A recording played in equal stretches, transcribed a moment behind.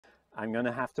I'm going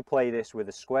to have to play this with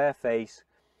a square face,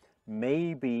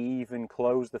 maybe even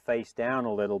close the face down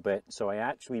a little bit, so I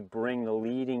actually bring the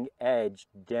leading edge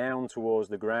down towards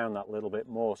the ground that little bit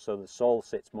more, so the sole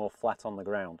sits more flat on the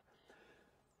ground.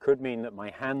 Could mean that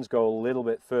my hands go a little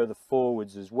bit further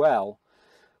forwards as well,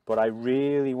 but I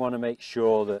really want to make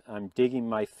sure that I'm digging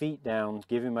my feet down,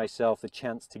 giving myself the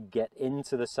chance to get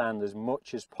into the sand as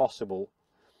much as possible,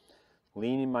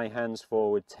 leaning my hands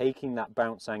forward, taking that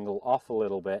bounce angle off a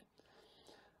little bit.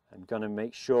 I'm going to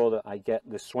make sure that I get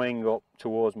the swing up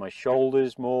towards my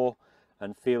shoulders more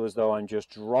and feel as though I'm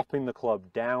just dropping the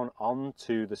club down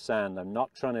onto the sand. I'm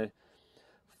not trying to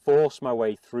force my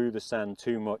way through the sand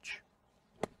too much,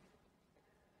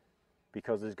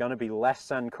 because there's going to be less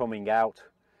sand coming out.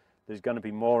 There's going to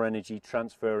be more energy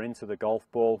transfer into the golf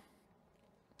ball.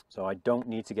 So I don't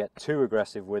need to get too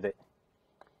aggressive with it.